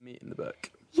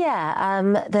audiobook?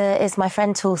 Yeah, there is my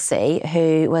friend Tulsi,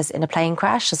 who was in a plane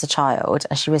crash as a child,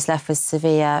 and she was left with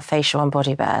severe facial and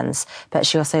body burns, but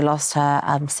she also lost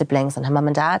her siblings and her mum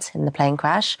and dad in the plane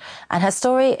crash. And her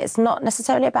story is not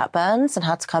necessarily about burns and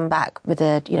how to come back with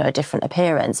a different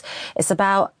appearance. It's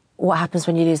about what happens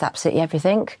when you lose absolutely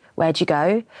everything. Where do you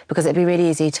go? Because it'd be really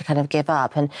easy to kind of give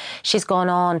up. And she's gone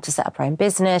on to set up her own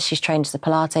business. She's trained as a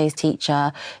Pilates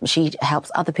teacher. She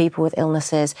helps other people with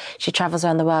illnesses. She travels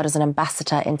around the world as an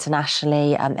ambassador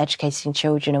internationally, educating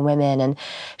children and women. And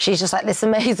she's just like this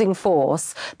amazing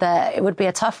force that it would be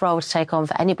a tough role to take on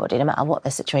for anybody, no matter what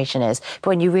their situation is. But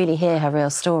when you really hear her real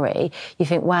story, you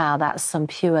think, wow, that's some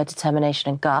pure determination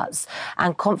and guts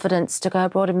and confidence to go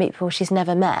abroad and meet people she's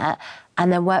never met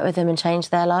and then work with them and change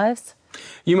their lives.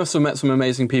 You must have met some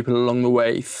amazing people along the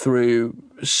way through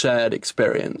shared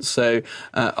experience. So,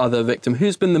 other victim,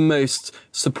 who's been the most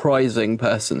surprising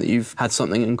person that you've had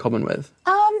something in common with?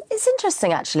 It's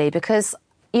interesting, actually, because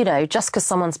just because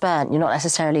someone's burnt, you're not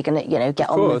necessarily going to, get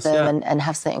on with them and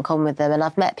have something in common with them. And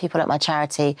I've met people at my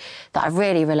charity that I've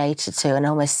really related to and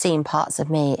almost seen parts of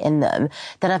me in them.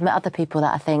 Then I've met other people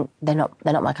that I think they're not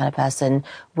my kind of person.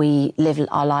 We live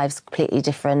our lives completely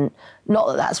different. Not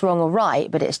that that's wrong or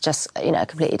right, but it's just, a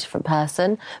completely different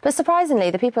person. But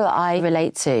surprisingly, the people that I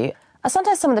relate to are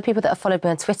sometimes some of the people that have followed me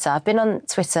on Twitter. I've been on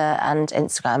Twitter and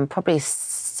Instagram probably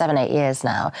 7-8 years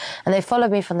now, and they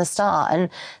followed me from the start. And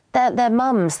they're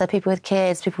mums, they're people with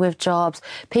kids, people with jobs,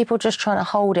 people just trying to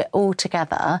hold it all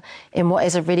together in what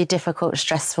is a really difficult,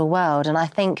 stressful world. And I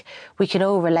think we can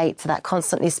all relate to that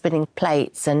constantly spinning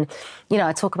plates. And,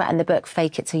 I talk about in the book,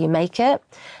 fake it till you make it,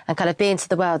 and kind of being to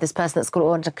the world this person that's got it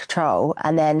all under control,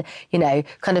 and then,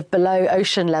 kind of below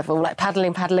ocean level, like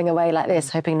paddling away like this,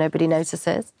 hoping nobody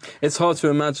notices. It's hard to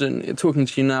imagine, talking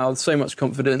to you now, with so much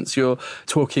confidence, you're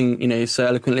talking, so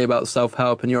eloquently about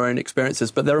self-help and your own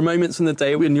experiences, but there are moments in the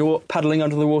day when you're paddling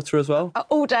under the water as well?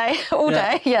 All day,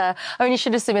 yeah. I mean, you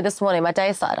should have seen me this morning. My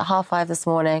day started at 5:30 this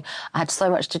morning. I had so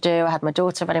much to do. I had my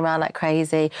daughter running around like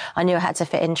crazy. I knew I had to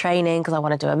fit in training because I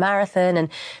want to do a marathon. And,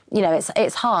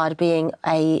 it's hard being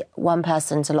one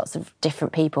person to lots of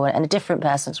different people and a different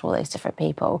person to all those different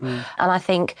people. And I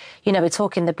think, we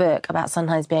talk in the book about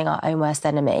sometimes being our own worst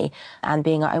enemy and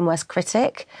being our own worst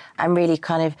critic and really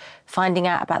kind of finding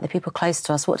out about the people close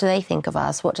to us. What do they think of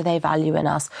us? What do they value in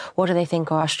us? What do they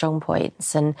think are our strong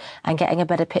points? And getting a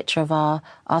better picture of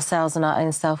ourselves and our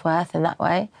own self-worth in that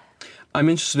way. I'm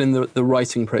interested in the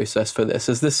writing process for this.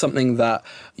 Is this something that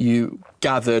you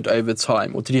gathered over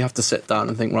time, or did you have to sit down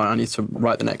and think, right, I need to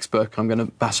write the next book, I'm going to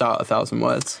bash out 1,000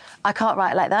 words? I can't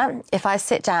write like that. If I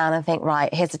sit down and think,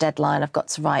 right, here's a deadline, I've got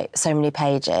to write so many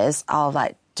pages, I'll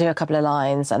do a couple of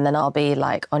lines and then I'll be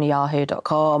on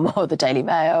yahoo.com or the Daily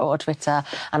Mail or Twitter,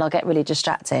 and I'll get really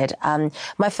distracted.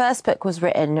 My first book was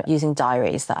written using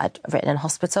diaries that I'd written in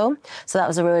hospital, so that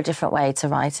was a really different way to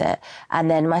write it. And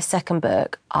then my second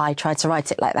book, I tried to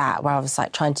write it like that, where I was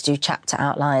trying to do chapter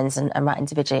outlines and write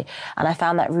individually, and I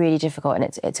found that really difficult,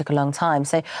 and it took a long time.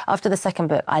 So after the second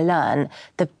book, I learned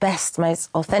the best, most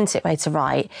authentic way to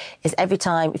write is every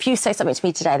time, if you say something to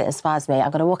me today that inspires me,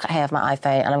 I'm going to walk out here with my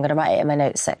iPhone and I'm going to write it in my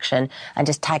notes section and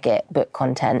just tag it book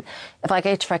content. If I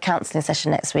go for a counselling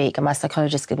session next week and my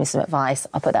psychologist gives me some advice,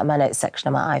 I'll put that in my notes section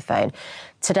on my iPhone.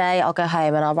 Today I'll go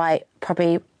home and I'll write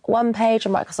probably one page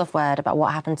on Microsoft Word about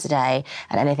what happened today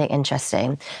and anything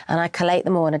interesting. And I collate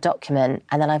them all in a document,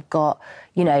 and then I've got,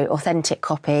 authentic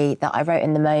copy that I wrote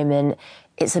in the moment.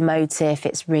 It's emotive,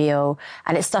 it's real,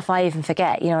 and it's stuff I even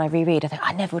forget. I reread, I think,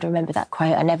 I never would remember that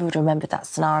quote, I never would remember that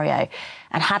scenario.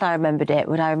 And had I remembered it,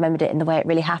 would I remembered it in the way it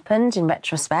really happened in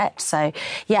retrospect? So,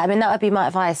 yeah, that would be my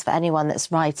advice for anyone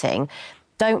that's writing.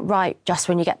 Don't write just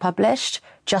when you get published.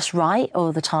 Just write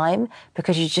all the time,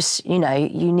 because you just, you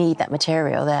need that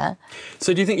material there.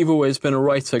 So do you think you've always been a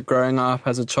writer growing up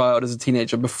as a child, as a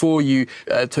teenager, before you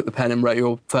took the pen and wrote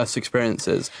your first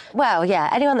experiences? Well, yeah,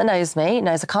 anyone that knows me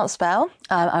knows I can't spell.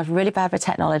 I'm really bad with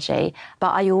technology,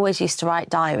 but I always used to write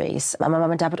diaries. And my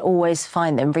mum and dad would always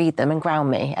find them, read them and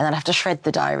ground me, and then I'd have to shred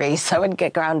the diaries so I wouldn't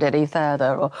get grounded any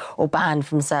further or banned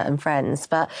from certain friends.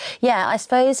 But yeah, I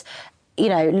suppose,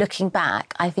 looking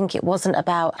back, I think it wasn't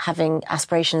about having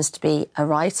aspirations to be a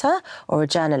writer or a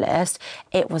journalist.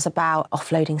 It was about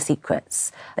offloading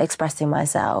secrets, expressing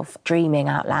myself, dreaming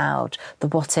out loud, the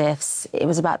what ifs. It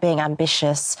was about being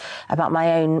ambitious, about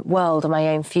my own world and my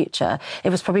own future. It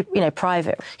was probably,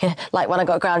 private. Like when I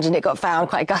got grounded and it got found,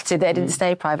 quite gutted that it didn't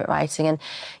stay private writing. And,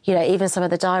 even some of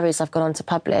the diaries I've gone on to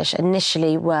publish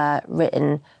initially were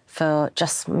written for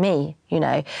just me,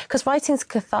 because writing's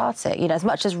cathartic, as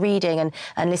much as reading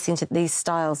and listening to these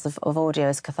styles of audio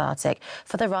is cathartic.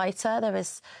 For the writer, there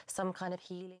is some kind of healing.